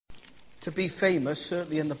to be famous,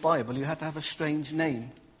 certainly in the Bible, you had to have a strange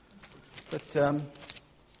name. But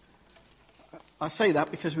I say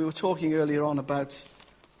that because we were talking earlier on about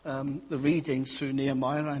the readings through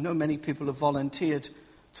Nehemiah. And I know many people have volunteered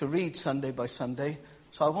to read Sunday by Sunday.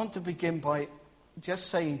 So I want to begin by just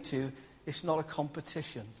saying to you, it's not a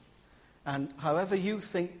competition. And however you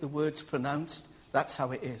think the word's pronounced, that's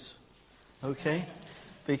how it is. Okay?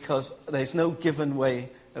 Because there's no given way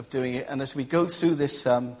of doing it. And as we go through this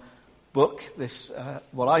book, this,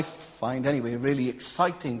 what I find anyway, a really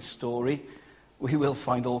exciting story, we will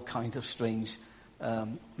find all kinds of strange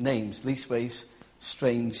names, leastways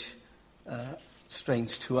strange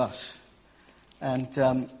to us.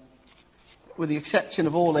 And with the exception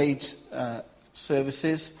of all age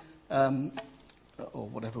services, or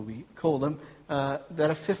whatever we call them,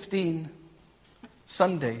 there are 15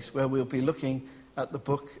 Sundays where we'll be looking at the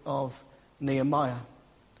book of Nehemiah.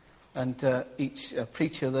 And each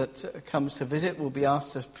preacher that comes to visit will be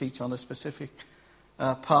asked to preach on a specific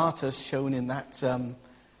part as shown in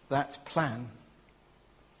that plan.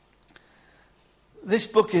 This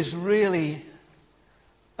book is really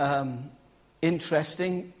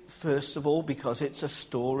interesting, first of all, because it's a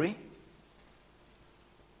story.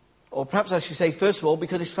 Or perhaps I should say, first of all,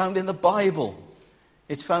 because it's found in the Bible.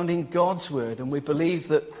 It's found in God's Word. And we believe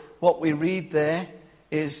that what we read there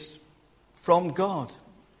is from God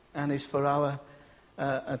and is for our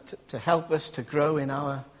to help us to grow in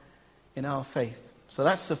our faith. So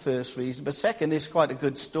that's the first reason. But second, it's quite a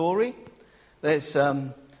good story. There's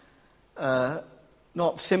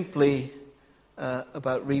not simply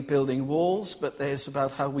about rebuilding walls, but there's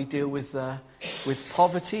about how we deal with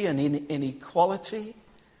poverty and inequality.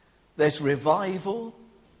 There's revival.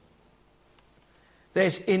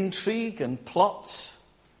 There's intrigue and plots.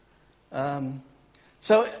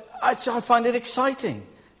 So I find it exciting,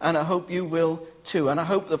 and I hope you will too. And I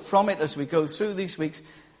hope that from it, as we go through these weeks,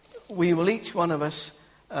 we will each one of us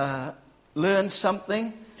learn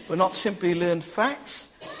something. We'll not simply learn facts,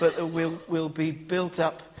 but we'll be built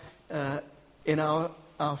up in our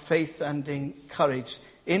faith and in courage,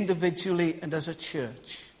 individually and as a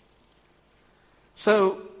church.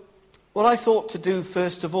 So what I thought to do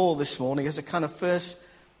first of all this morning, as a kind of first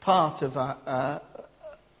part of our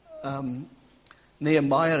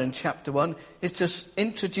Nehemiah in chapter 1, is to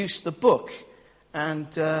introduce the book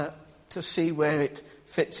and to see where it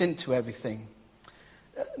fits into everything.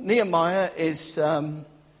 Nehemiah is the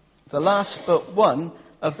last but one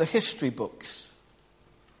of the history books.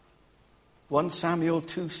 1 Samuel,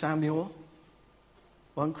 2 Samuel,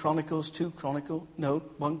 1 Chronicles, 2 Chronicles,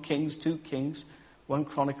 1 Kings, 2 Kings, 1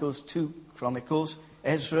 Chronicles, 2 Chronicles,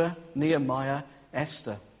 Ezra, Nehemiah,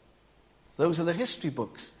 Esther. Those are the history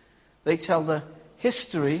books. They tell the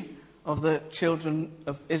history of the children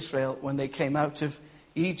of Israel when they came out of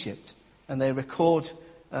Egypt, and they record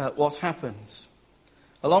what happens.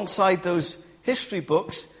 Alongside those history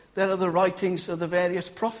books, there are the writings of the various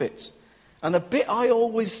prophets. And the bit I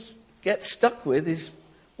always get stuck with is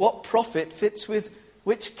what prophet fits with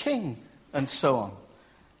which king, and so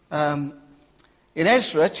on. In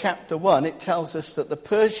Ezra chapter 1, it tells us that the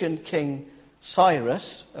Persian king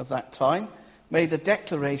Cyrus of that time made a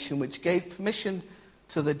declaration which gave permission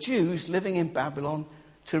to the Jews living in Babylon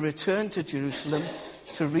to return to Jerusalem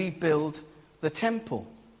to rebuild the temple.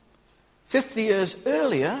 50 years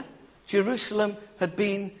earlier, Jerusalem had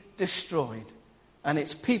been destroyed, and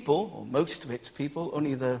its people, or most of its people,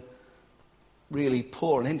 only the really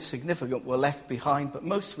poor and insignificant were left behind, but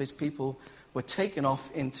most of its people were taken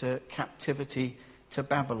off into captivity to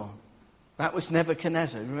Babylon. That was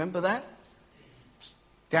Nebuchadnezzar. Remember that?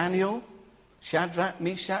 Daniel, Shadrach,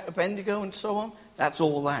 Meshach, Abednego, and so on. That's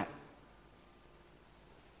all that.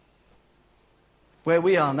 Where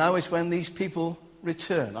we are now is when these people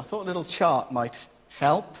return. I thought a little chart might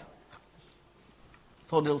help.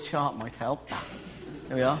 Here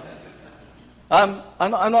we are.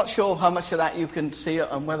 I'm not sure how much of that you can see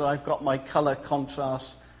and whether I've got my colour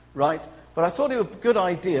contrast right, but I thought it was a good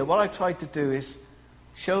idea. What I tried to do is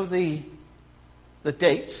show the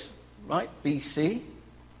dates, right, BC,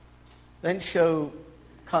 then show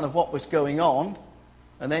kind of what was going on,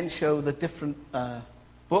 and then show the different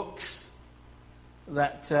books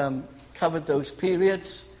that covered those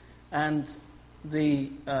periods and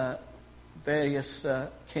the various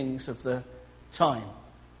kings of the time.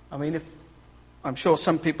 I mean, I'm sure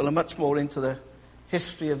some people are much more into the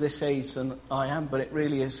history of this age than I am, but it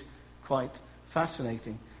really is quite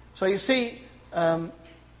fascinating. So you see,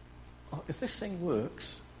 if this thing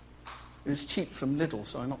works, it was cheap from Lidl,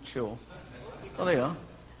 so I'm not sure. Oh, there you are.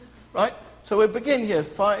 Right, so we'll begin here,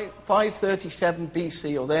 537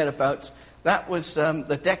 BC or thereabouts. That was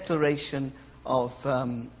the declaration of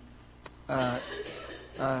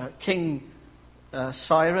King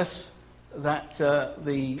Cyrus that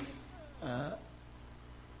the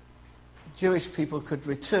Jewish people could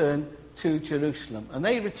return to Jerusalem. And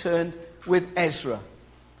they returned with Ezra.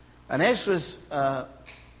 And Ezra's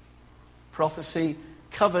prophecy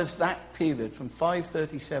covers that period from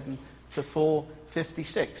 537 to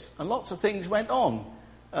 456. And lots of things went on.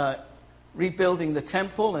 Rebuilding the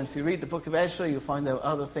temple, and if you read the book of Ezra, you'll find there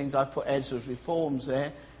are other things. I put Ezra's reforms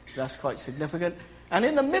there. That's quite significant. And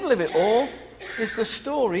in the middle of it all is the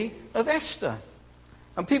story of Esther.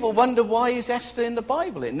 And people wonder, why is Esther in the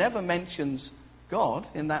Bible? It never mentions God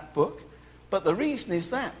in that book. But the reason is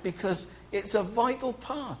that because it's a vital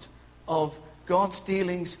part of God's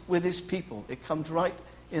dealings with his people. It comes right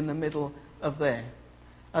in the middle of there.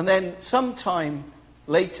 And then sometime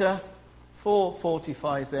later,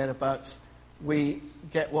 445 thereabouts, we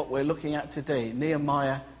get what we're looking at today,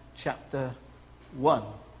 Nehemiah chapter 1.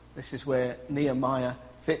 This is where Nehemiah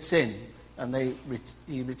fits in. And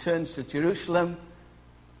he returns to Jerusalem,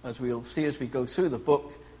 as we'll see as we go through the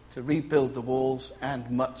book, to rebuild the walls and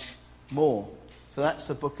much more. So that's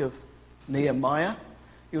the book of Nehemiah.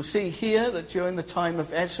 You'll see here that during the time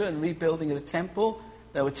of Ezra and rebuilding of the temple,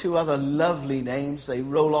 there were two other lovely names. They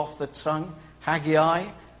roll off the tongue, Haggai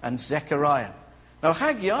and Zechariah. Now,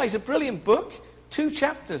 Haggai is a brilliant book, 2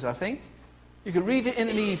 chapters, I think. You can read it in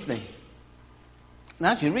an evening. And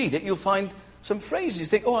as you read it, you'll find some phrases. You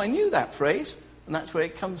think, oh, I knew that phrase, and that's where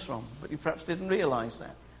it comes from. But you perhaps didn't realize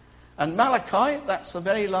that. And Malachi, that's the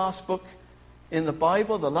very last book in the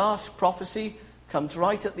Bible. The last prophecy comes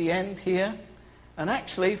right at the end here. And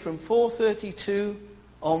actually, from 432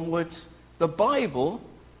 onwards, the Bible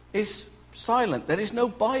is silent. There is no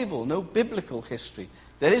Bible, no biblical history.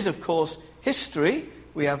 There is, of course, history.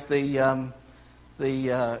 We have the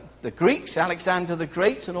Greeks, Alexander the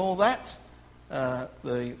Great and all that.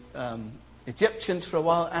 The Egyptians for a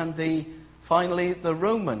while, and finally the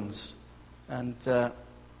Romans. And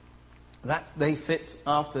that they fit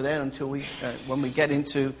after there until when we get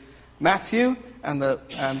into Matthew and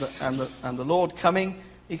the Lord coming,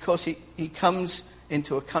 because he comes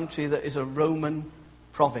into a country that is a Roman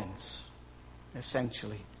province,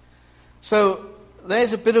 essentially. So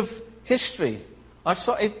there's a bit of history.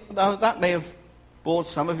 Now that may have bored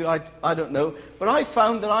some of you, I don't know. But I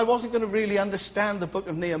found that I wasn't going to really understand the book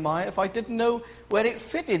of Nehemiah if I didn't know where it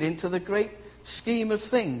fitted into the great scheme of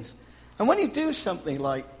things. And when you do something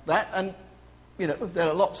like that, and there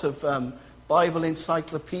are lots of Bible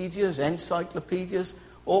encyclopedias,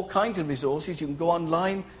 all kinds of resources. You can go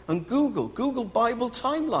online and Google Bible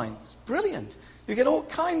timelines. Brilliant. You get all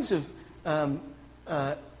kinds of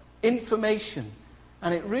information.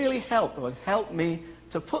 And it really helped me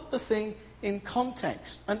to put the thing in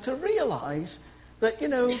context and to realize that,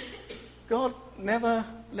 God never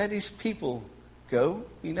let his people go.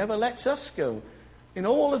 He never lets us go. In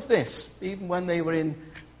all of this, even when they were in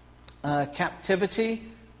captivity,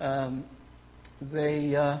 God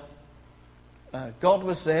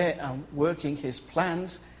was there and working his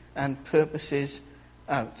plans and purposes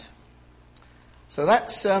out. So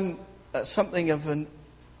that's something of an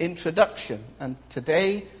introduction. And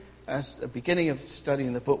today, as the beginning of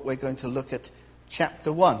studying the book, we're going to look at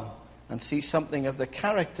chapter 1 and see something of the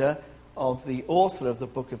character of the author of the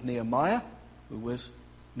book of Nehemiah, who was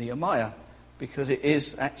Nehemiah, because it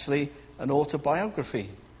is actually an autobiography.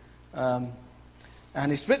 And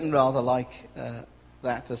it's written rather like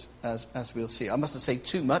that, as we'll see. I mustn't say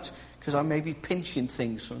too much, because I may be pinching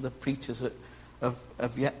things from the preachers that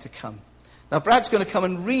have yet to come. Now, Brad's going to come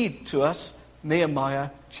and read to us Nehemiah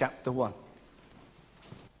chapter 1.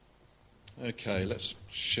 Okay, let's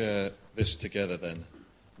share this together then.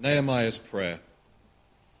 Nehemiah's prayer.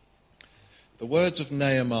 The words of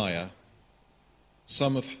Nehemiah,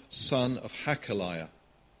 son of Hakaliah.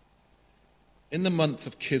 In the month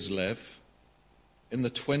of Kislev, in the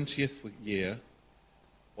 20th year,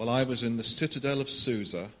 while I was in the citadel of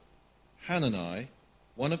Susa, Hanani,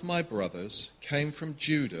 one of my brothers, came from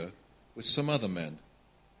Judah with some other men.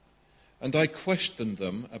 And I questioned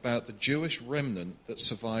them about the Jewish remnant that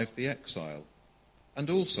survived the exile, and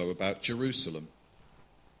also about Jerusalem.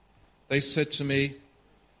 They said to me,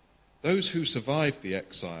 "Those who survived the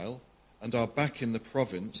exile and are back in the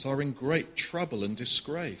province are in great trouble and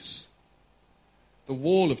disgrace. The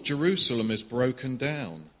wall of Jerusalem is broken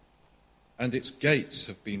down, and its gates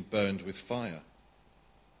have been burned with fire."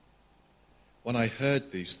 When I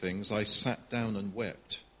heard these things, I sat down and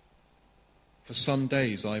wept. For some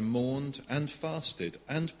days I mourned and fasted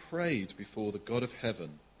and prayed before the God of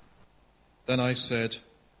heaven. Then I said,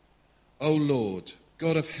 "O Lord,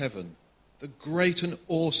 God of heaven, the great and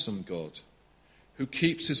awesome God, who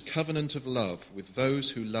keeps his covenant of love with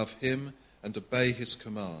those who love him and obey his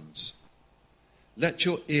commands. Let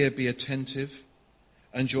your ear be attentive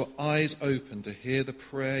and your eyes open to hear the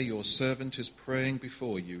prayer your servant is praying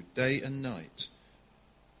before you day and night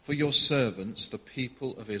for your servants, the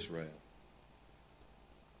people of Israel.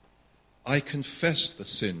 I confess the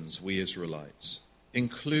sins we Israelites,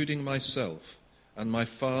 including myself and my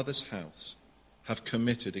father's house, have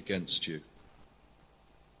committed against you.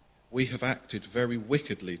 We have acted very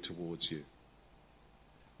wickedly towards you.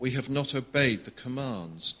 We have not obeyed the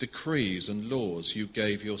commands, decrees, and laws you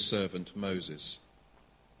gave your servant Moses.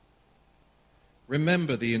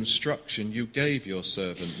 Remember the instruction you gave your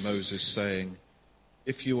servant Moses, saying,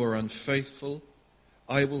 if you are unfaithful,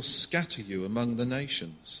 I will scatter you among the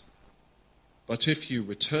nations. But if you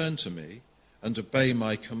return to me and obey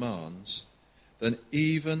my commands, then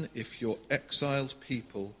even if your exiled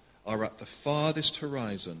people are at the farthest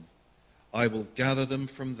horizon, I will gather them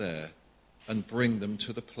from there and bring them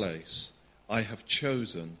to the place I have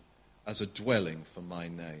chosen as a dwelling for my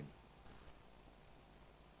name.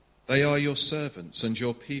 They are your servants and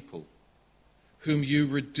your people, whom you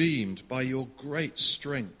redeemed by your great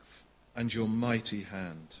strength and your mighty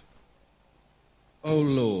hand. O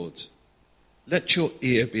Lord, let your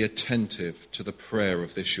ear be attentive to the prayer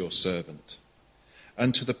of this your servant,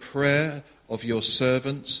 and to the prayer of your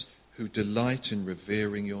servants who delight in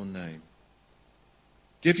revering your name.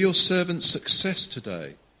 Give your servant success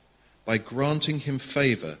today by granting him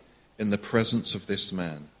favor in the presence of this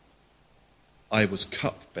man. I was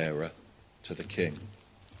cupbearer to the king.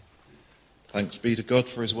 Thanks be to God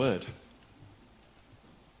for his word.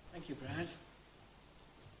 Thank you, Brad.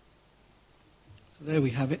 So there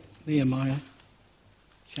we have it, Nehemiah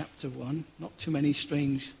chapter 1. Not too many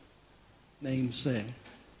strange names there.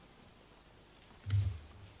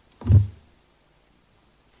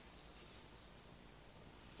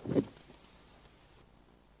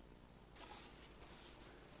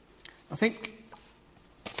 I think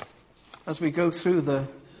as we go through the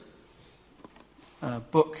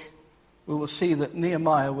book, we will see that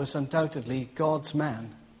Nehemiah was undoubtedly God's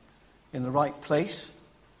man in the right place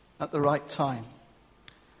at the right time.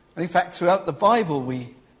 And in fact, throughout the Bible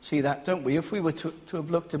we see that, don't we? If we were to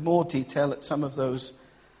have looked in more detail at some of those,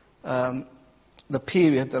 the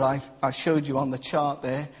period that I showed you on the chart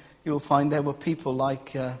there, you'll find there were people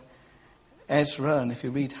like Ezra, and if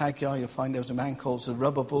you read Haggai, you'll find there was a man called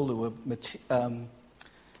Zerubbabel who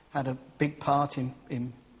had a big part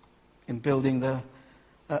in building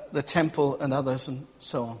the temple and others and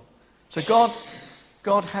so on. So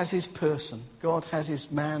God has his person. God has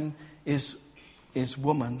his man, his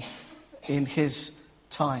woman in his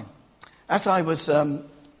time. As I was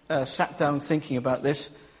sat down thinking about this,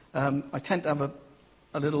 I tend to have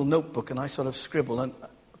a little notebook and I sort of scribble, and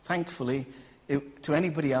thankfully to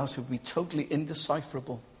anybody else it would be totally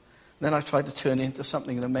indecipherable. Then I tried to turn it into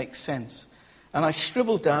something that makes sense. And I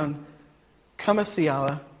scribbled down, cometh the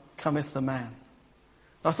hour, cometh the man. And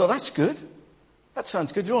I thought, that's good. That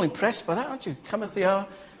sounds good. You're all impressed by that, aren't you? Cometh the hour,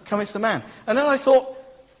 cometh the man. And then I thought,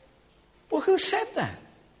 well, who said that?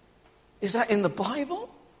 Is that in the Bible?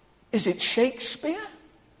 Is it Shakespeare?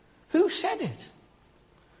 Who said it?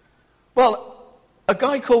 Well, a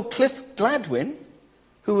guy called Cliff Gladwin,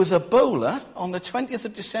 who was a bowler on the 20th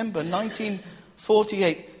of December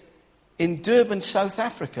 1948 in Durban, South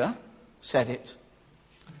Africa, said it.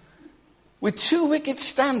 With 2 wickets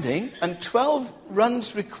standing and 12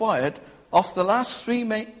 runs required off the last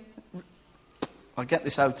I'll get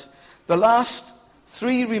this out. The last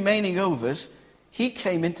 3 remaining overs, he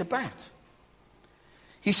came into bat.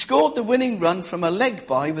 He scored the winning run from a leg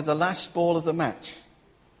bye with the last ball of the match,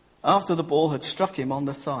 after the ball had struck him on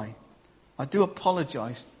the thigh. I do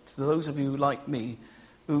apologise to those of you like me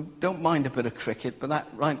who don't mind a bit of cricket, but that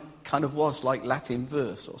kind of was like Latin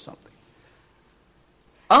verse or something.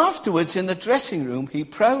 Afterwards, in the dressing room, he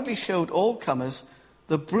proudly showed all comers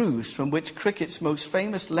the bruise from which cricket's most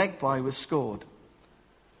famous leg bye was scored.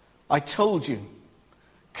 I told you,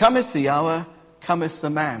 cometh the hour, cometh the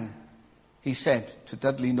man, he said to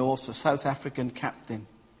Dudley North, the South African captain.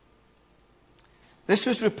 This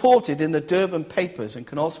was reported in the Durban papers and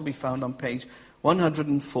can also be found on page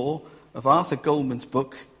 104 of Arthur Goldman's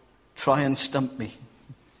book, Try and Stump Me.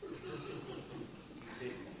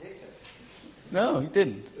 No, he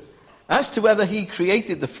didn't. As to whether he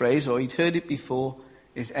created the phrase or he'd heard it before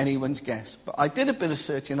is anyone's guess. But I did a bit of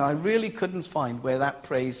searching and I really couldn't find where that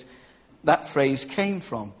phrase came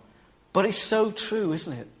from. But it's so true,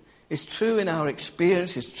 isn't it? It's true in our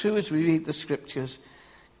experience. It's true as we read the scriptures.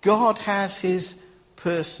 God has his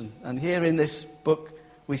person. And here in this book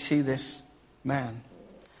we see this man.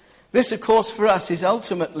 This, of course, for us is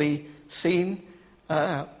ultimately seen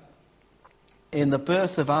in the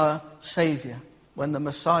birth of our Saviour, when the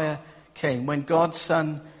Messiah came, when God's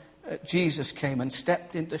Son, Jesus, came and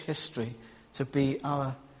stepped into history to be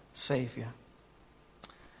our Saviour.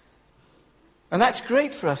 And that's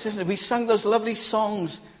great for us, isn't it? We sang those lovely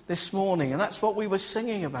songs this morning, and that's what we were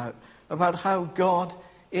singing about how God,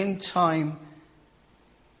 in time,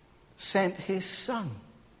 sent his Son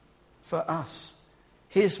for us,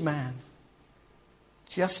 his man,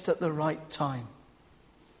 just at the right time.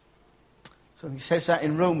 So he says that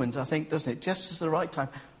in Romans, I think, doesn't it? Just at the right time.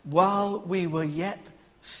 While we were yet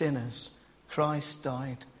sinners, Christ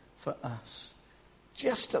died for us.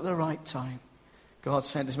 Just at the right time, God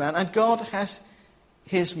sent his man. And God has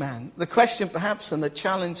his man. The question perhaps and the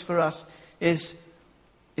challenge for us is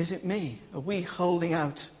it me? Are we holding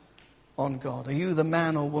out on God? Are you the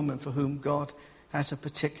man or woman for whom God has a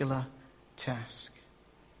particular task?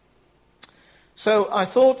 So I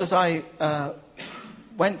thought as I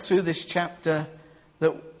went through this chapter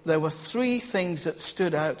that there were three things that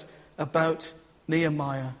stood out about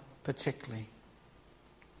Nehemiah particularly.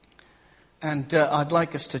 And I'd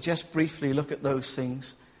like us to just briefly look at those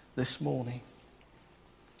things this morning.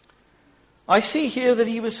 I see here that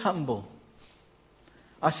he was humble.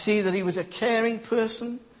 I see that he was a caring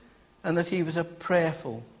person and that he was a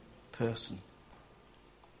prayerful person.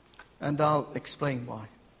 And I'll explain why.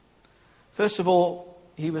 First of all,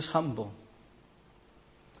 he was humble.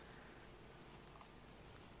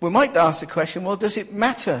 We might ask the question, well, does it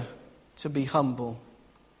matter to be humble?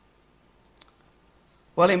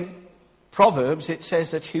 Well, in Proverbs it says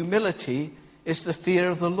that humility is the fear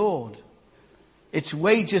of the Lord. Its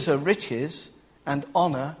wages are riches and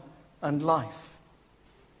honour and life.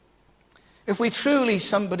 If we're truly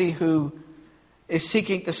somebody who is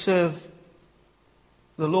seeking to serve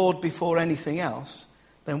the Lord before anything else,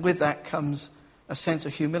 then with that comes a sense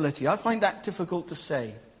of humility. I find that difficult to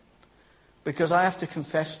say, because I have to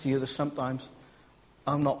confess to you that sometimes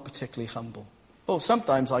I'm not particularly humble. Well,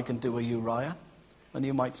 sometimes I can do a Uriah, and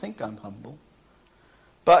you might think I'm humble.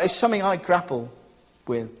 But it's something I grapple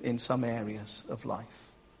with in some areas of life.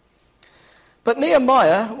 But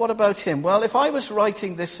Nehemiah, what about him? Well, if I was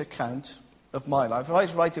writing this account of my life, if I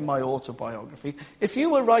was writing my autobiography, if you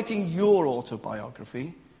were writing your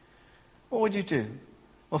autobiography, what would you do?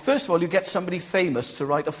 Well, first of all, you get somebody famous to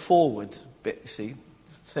write a forward bit, you see.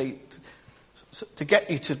 Say, to get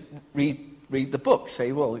you to read the book.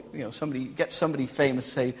 Say, well, get somebody famous,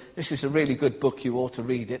 say, this is a really good book, you ought to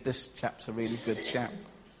read it. This chap's a really good chap.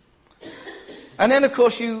 And then, of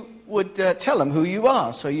course, you would tell them who you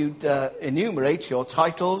are. So you'd enumerate your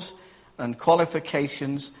titles and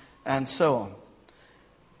qualifications and so on.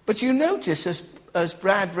 But you notice, as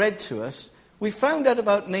Brad read to us, we found out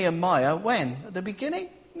about Nehemiah when? At the beginning?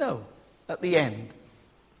 No, at the end.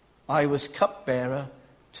 I was cupbearer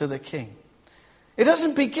to the king. It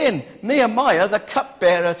doesn't begin, Nehemiah, the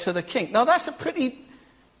cupbearer to the king. Now, that's a pretty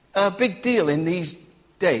big deal in these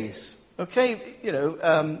days. Okay,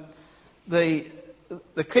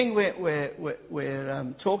 the king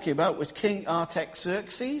we're talking about was King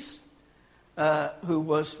Artaxerxes, who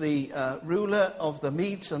was the ruler of the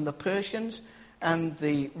Medes and the Persians, and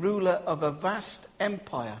the ruler of a vast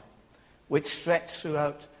empire, which stretched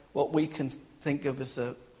throughout what we can think of as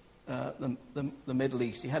the Middle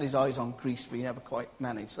East. He had his eyes on Greece, but he never quite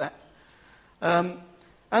managed that.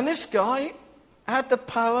 And this guy had the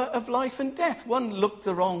power of life and death. One looked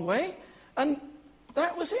the wrong way, and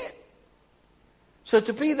that was it. So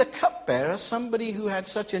to be the cupbearer, somebody who had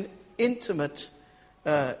such an intimate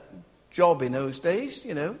job in those days,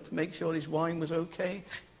 to make sure his wine was okay,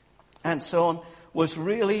 and so on, was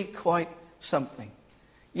really quite something.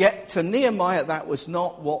 Yet to Nehemiah, that was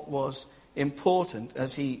not what was important,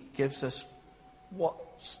 as he gives us what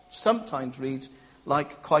sometimes reads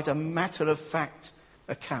like quite a matter-of-fact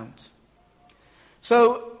account.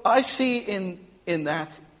 So I see in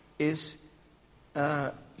that is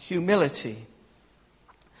humility.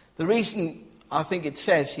 The reason I think it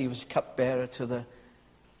says he was cupbearer to the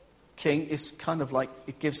king is kind of like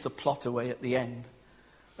it gives the plot away at the end.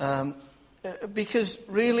 Because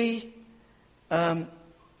really,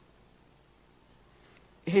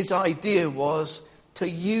 his idea was to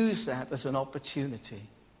use that as an opportunity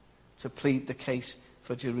to plead the case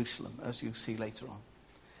for Jerusalem, as you see later on.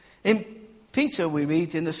 In Peter we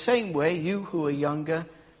read, in the same way, you who are younger,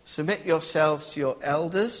 submit yourselves to your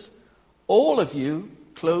elders. All of you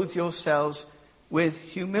clothe yourselves with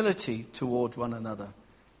humility toward one another,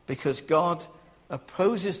 because God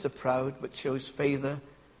opposes the proud but shows favor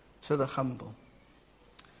to the humble.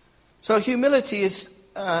 So humility is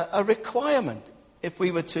a requirement. If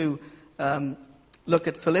we were to look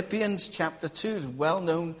at Philippians chapter 2, it's a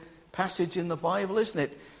well-known passage in the Bible, isn't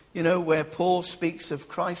it? You know, where Paul speaks of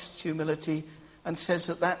Christ's humility and says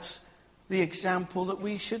that that's the example that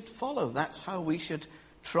we should follow. That's how we should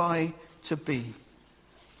try to be.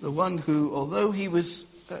 The one who, although he was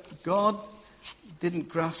God, didn't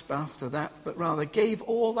grasp after that, but rather gave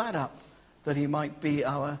all that up that he might be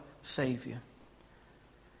our Saviour.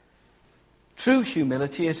 True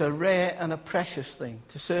humility is a rare and a precious thing.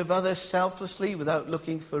 To serve others selflessly without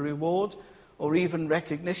looking for reward or even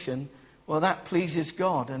recognition, well, that pleases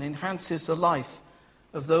God and enhances the life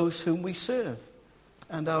of those whom we serve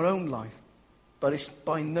and our own life. But it's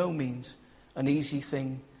by no means an easy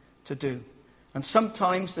thing to do. And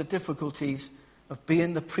sometimes the difficulties of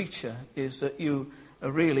being the preacher is that you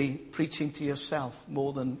are really preaching to yourself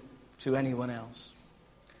more than to anyone else.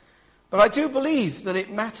 But I do believe that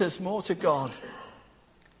it matters more to God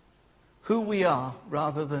who we are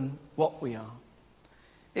rather than what we are.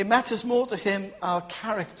 It matters more to him our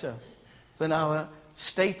character than our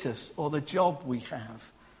status or the job we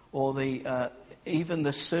have or even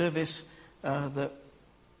the service that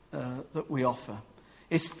we offer.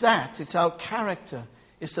 It's our character,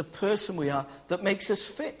 it's the person we are that makes us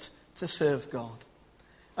fit to serve God.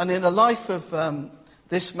 And in the life of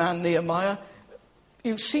this man Nehemiah,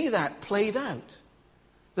 you see that played out.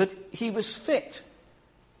 That he was fit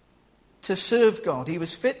to serve God. He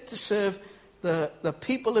was fit to serve the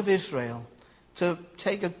people of Israel, to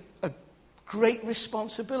take a great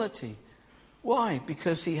responsibility. Why?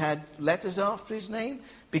 Because he had letters after his name?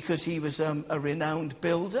 Because he was a renowned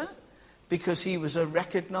builder? Because he was a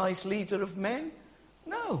recognized leader of men?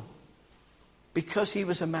 No. Because he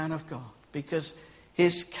was a man of God. Because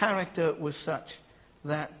his character was such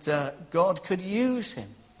that God could use him.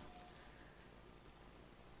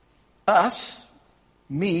 Us,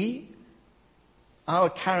 me, our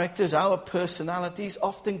characters, our personalities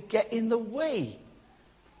often get in the way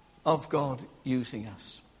of God using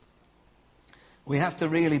us. We have to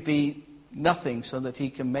really be nothing so that he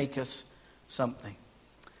can make us something.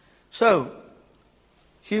 So,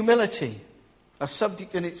 humility, a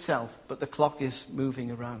subject in itself, but the clock is moving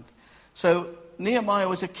around. So, Nehemiah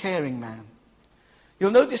was a caring man.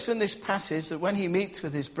 You'll notice in this passage that when he meets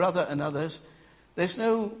with his brother and others, there's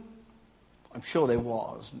no, I'm sure there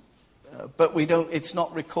was, but it's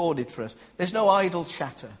not recorded for us. There's no idle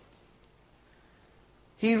chatter.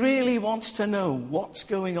 He really wants to know what's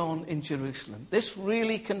going on in Jerusalem. This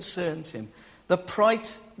really concerns him. The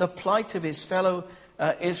plight of his fellow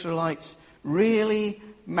Israelites really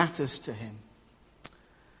matters to him.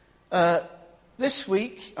 This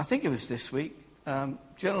week, I think it was this week,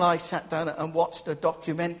 Jill and I sat down and watched a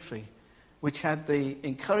documentary which had the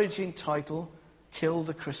encouraging title, Kill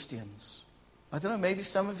the Christians. I don't know, maybe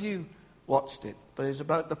some of you watched it, but it's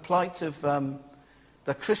about the plight of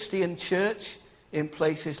the Christian church in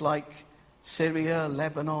places like Syria,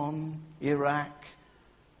 Lebanon, Iraq,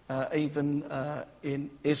 even in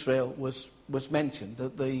Israel was mentioned.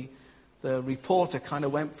 That the reporter kind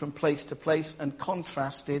of went from place to place and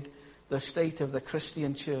contrasted the state of the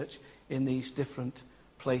Christian church in these different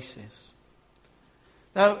places.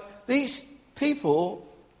 Now, these people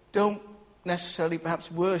don't necessarily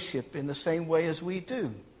perhaps worship in the same way as we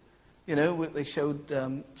do. You know, they showed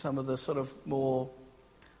some of the sort of more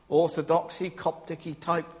orthodoxy, Coptic-y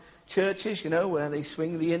type churches, you know, where they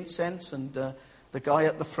swing the incense and the guy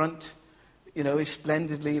at the front, you know, is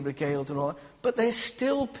splendidly regaled and all that. But there's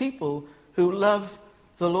still people who love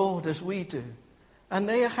the Lord as we do. And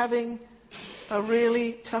they are having a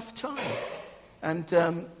really tough time. And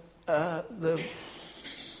the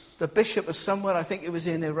bishop of somewhere, I think it was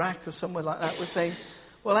in Iraq or somewhere like that, was saying,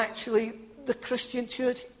 well, actually, the Christian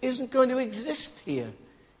church isn't going to exist here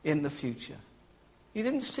in the future. He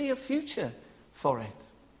didn't see a future for it.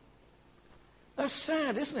 That's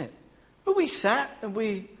sad, isn't it? But we sat and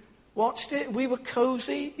we watched it. We were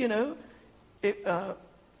cozy, you know. It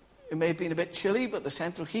may have been a bit chilly, but the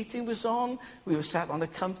central heating was on. We were sat on a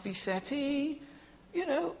comfy settee. You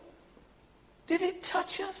know, did it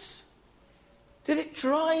touch us? Did it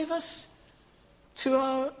drive us to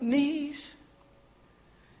our knees?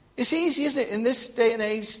 It's easy, isn't it, in this day and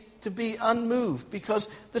age to be unmoved, because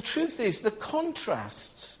the truth is the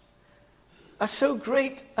contrasts are so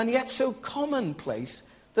great and yet so commonplace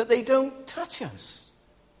that they don't touch us.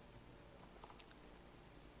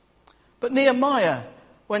 But Nehemiah,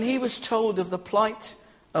 when he was told of the plight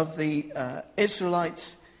of the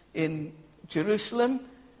Israelites in Jerusalem,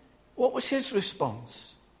 what was his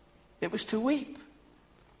response? It was to weep.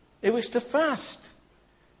 It was to fast.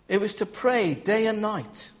 It was to pray day and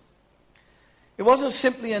night. It wasn't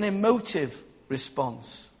simply an emotive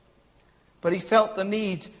response, but he felt the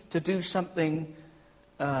need to do something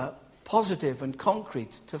positive and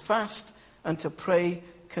concrete, to fast and to pray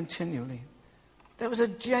continually. There was a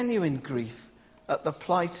genuine grief at the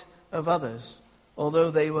plight of others, although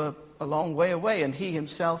they were a long way away, and he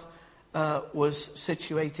himself was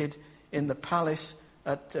situated in the palace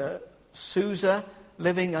at Susa,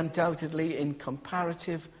 living undoubtedly in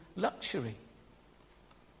comparative luxury.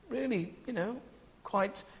 Really,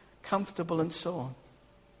 quite comfortable and so on.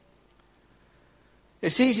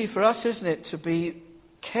 It's easy for us, isn't it, to be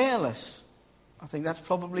careless. I think that's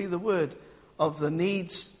probably the word, of the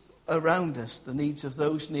needs around us, the needs of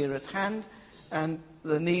those near at hand and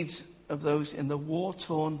the needs of those in the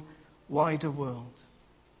war-torn wider world.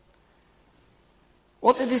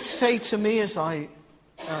 What did this say to me as I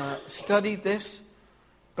studied this?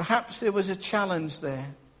 Perhaps there was a challenge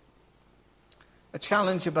there. A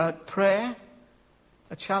challenge about prayer,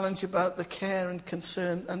 a challenge about the care and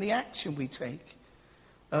concern and the action we take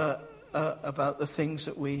about the things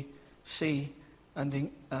that we see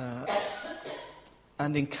and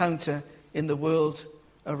encounter in the world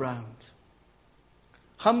around.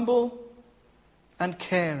 Humble and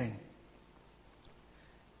caring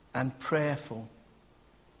and prayerful.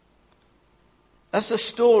 As the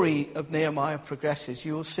story of Nehemiah progresses,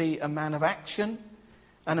 you will see a man of action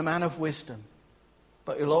and a man of wisdom,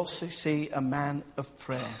 but you'll also see a man of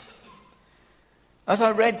prayer. As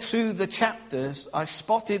I read through the chapters, I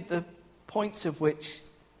spotted the points of which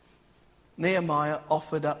Nehemiah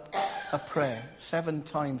offered up a prayer. 7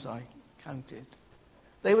 times I counted.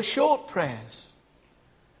 They were short prayers,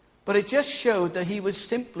 but it just showed that he was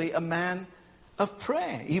simply a man of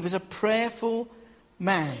prayer. He was a prayerful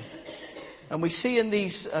man. And we see in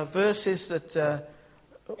these verses that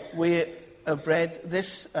we have read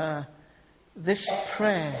this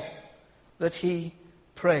prayer that he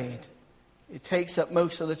prayed. It takes up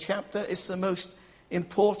most of the chapter. It's the most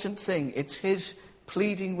important thing. It's his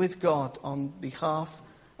pleading with God on behalf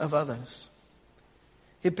of others.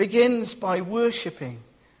 It begins by worshipping,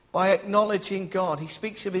 by acknowledging God. He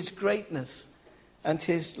speaks of his greatness and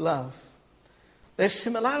his love. There's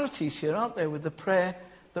similarities here, aren't there, with the prayer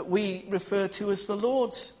that we refer to as the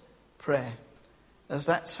Lord's Prayer, as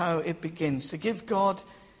that's how it begins, to give God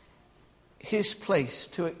his place,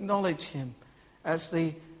 to acknowledge him as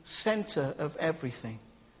the center of everything,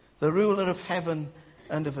 the ruler of heaven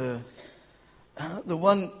and of earth, the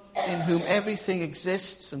one in whom everything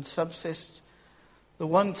exists and subsists, the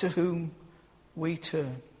one to whom we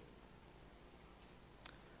turn.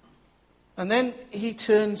 And then he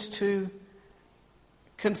turns to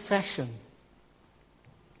confession.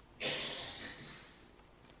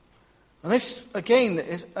 And this, again,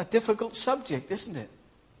 is a difficult subject, isn't it?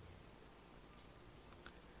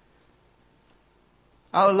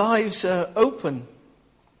 Our lives are open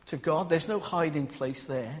to God. There's no hiding place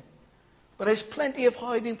there. But there's plenty of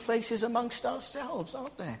hiding places amongst ourselves,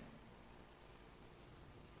 aren't there?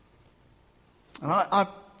 And I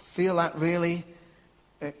feel that really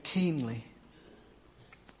keenly.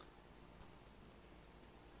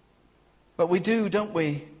 But we do, don't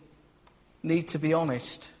we, need to be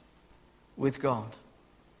honest with God.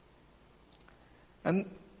 And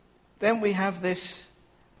then we have this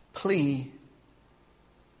plea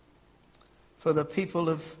for the people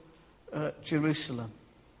of Jerusalem.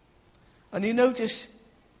 And you notice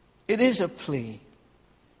it is a plea.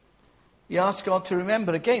 You ask God to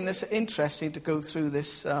remember. Again, it's interesting to go through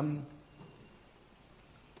this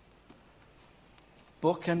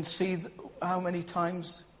book and see how many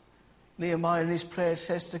times Nehemiah in his prayer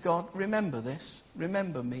says to God, remember this,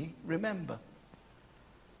 remember me, remember.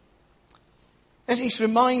 As he's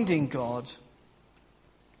reminding God,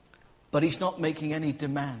 but he's not making any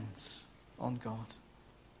demands on God.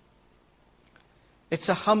 It's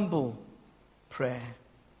a humble prayer.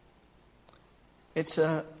 It's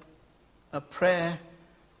a prayer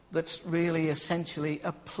that's really essentially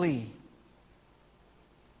a plea.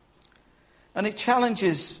 And it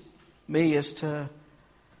challenges me as to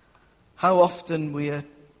how often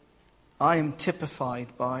I am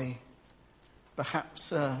typified by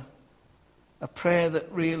perhaps a prayer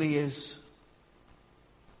that really is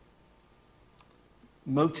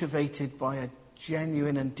motivated by a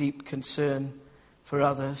genuine and deep concern for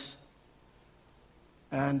others,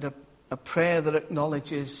 and a prayer that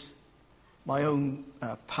acknowledges my own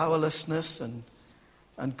powerlessness and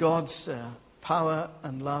God's power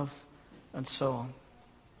and love and so on.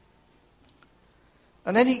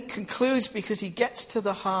 And then he concludes because he gets to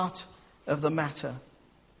the heart of the matter.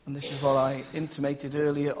 And this is what I intimated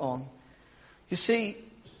earlier on. You see,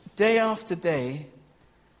 day after day,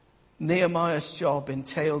 Nehemiah's job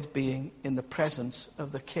entailed being in the presence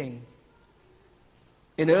of the king.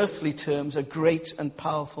 In earthly terms, a great and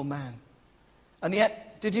powerful man. And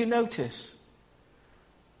yet, did you notice?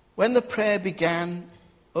 When the prayer began,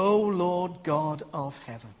 O Lord God of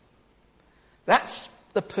heaven. That's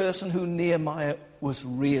the person who Nehemiah was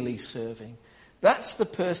really serving. That's the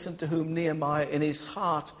person to whom Nehemiah in his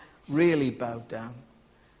heart really bowed down,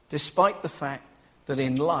 despite the fact that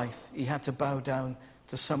in life he had to bow down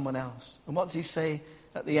to someone else. And what does he say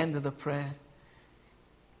at the end of the prayer?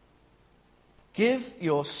 Give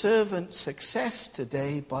your servant success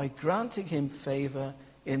today by granting him favor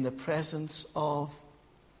in the presence of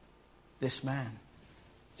this man.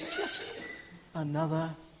 Just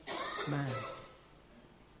another man.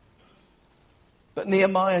 But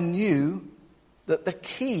Nehemiah knew that the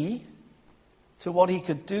key to what he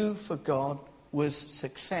could do for God was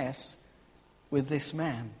success with this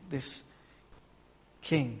man, this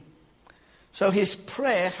king. So his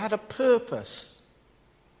prayer had a purpose.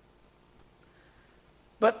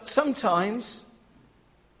 But sometimes,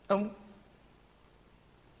 I'm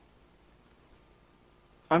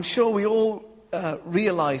sure we all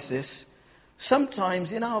realize this,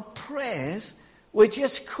 sometimes in our prayers, we're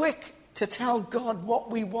just quick to tell God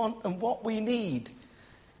what we want and what we need.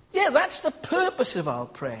 Yeah, that's the purpose of our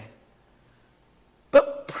prayer.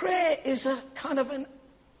 But prayer is a kind of an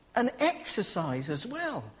exercise as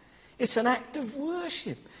well. It's an act of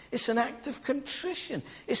worship. It's an act of contrition.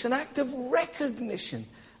 It's an act of recognition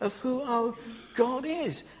of who our God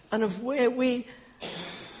is and of where we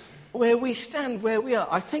stand, where we are.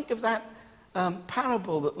 I think of that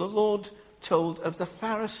parable that the Lord told of the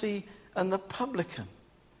Pharisee and the publican.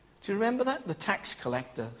 Do you remember that? The tax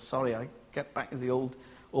collector. Sorry, I get back to the old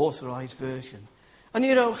authorized version. And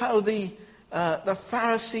you know how the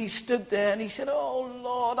Pharisee stood there and he said, "Oh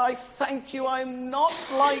Lord, I thank you, I'm not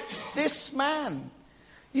like this man.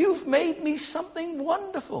 You've made me something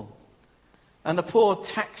wonderful." And the poor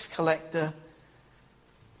tax collector,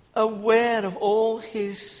 aware of all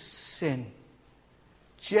his sin,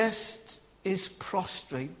 just is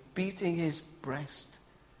prostrate, beating his breast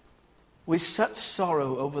with such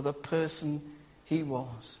sorrow over the person he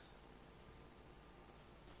was.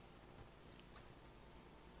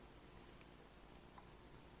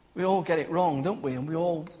 We all get it wrong, don't we? And we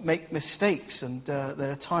all make mistakes. And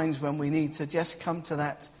there are times when we need to just come to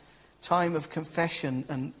that time of confession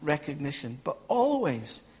and recognition. But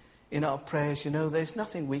always in our prayers, there's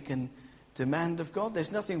nothing we can demand of God.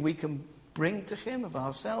 There's nothing we can bring to him of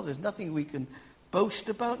ourselves. There's nothing we can boast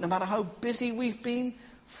about, no matter how busy we've been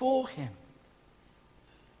for him.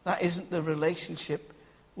 That isn't the relationship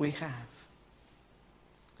we have.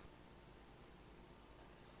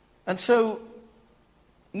 And so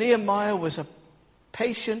Nehemiah was a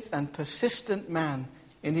patient and persistent man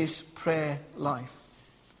in his prayer life.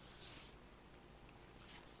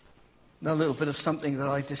 Now, a little bit of something that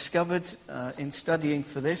I discovered in studying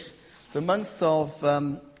for this. The month of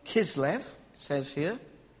Kislev, it says here,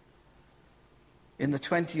 in the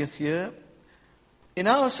 20th year. In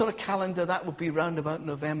our sort of calendar, that would be round about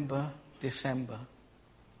November, December.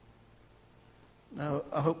 Now,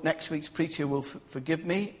 I hope next week's preacher will forgive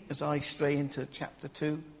me as I stray into chapter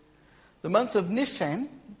 2. The month of Nisan,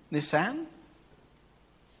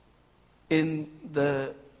 in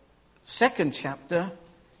the second chapter,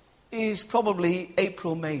 is probably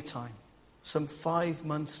April, May time, some 5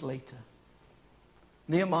 months later.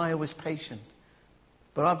 Nehemiah was patient,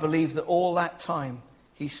 but I believe that all that time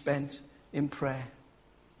he spent in prayer.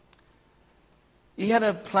 He had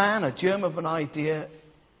a plan, a germ of an idea,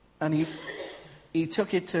 and he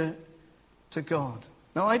took it to God.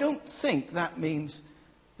 Now, I don't think that means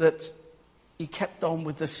that he kept on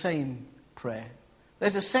with the same prayer.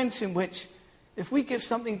 There's a sense in which if we give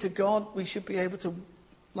something to God, we should be able to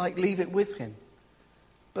leave it with him.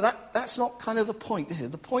 But that's not kind of the point, is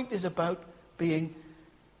it? The point is about being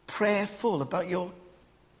prayerful, about your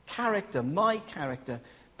character, my character,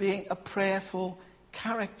 being a prayerful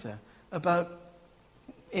character, about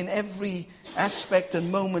in every aspect and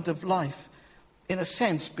moment of life, in a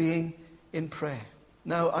sense, being in prayer.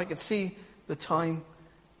 Now, I could see the time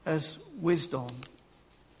has whizzed on.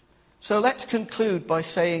 So let's conclude by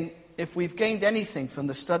saying, if we've gained anything from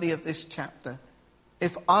the study of this chapter,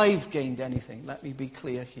 if I've gained anything, let me be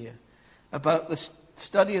clear here, about the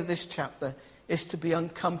study of this chapter, is to be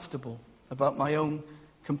uncomfortable about my own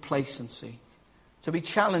complacency, to be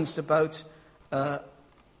challenged about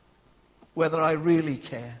whether I really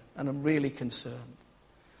care and am really concerned,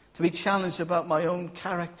 to be challenged about my own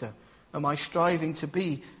character. Am I striving to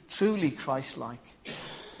be truly Christ-like?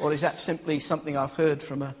 Or is that simply something I've heard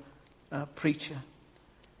from a preacher?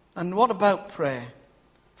 And what about prayer?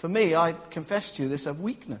 For me, I confess to you, there's a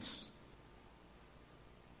weakness.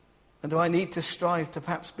 And do I need to strive to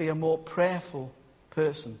perhaps be a more prayerful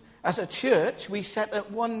person? As a church, we set up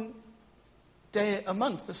one day a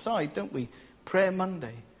month aside, don't we? Prayer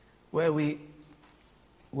Monday, where we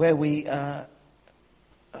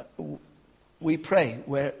pray,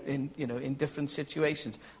 where in different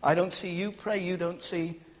situations. I don't see you pray, you don't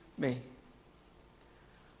see me.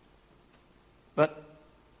 But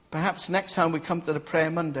perhaps next time we come to the Prayer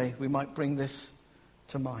Monday, we might bring this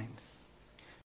to mind.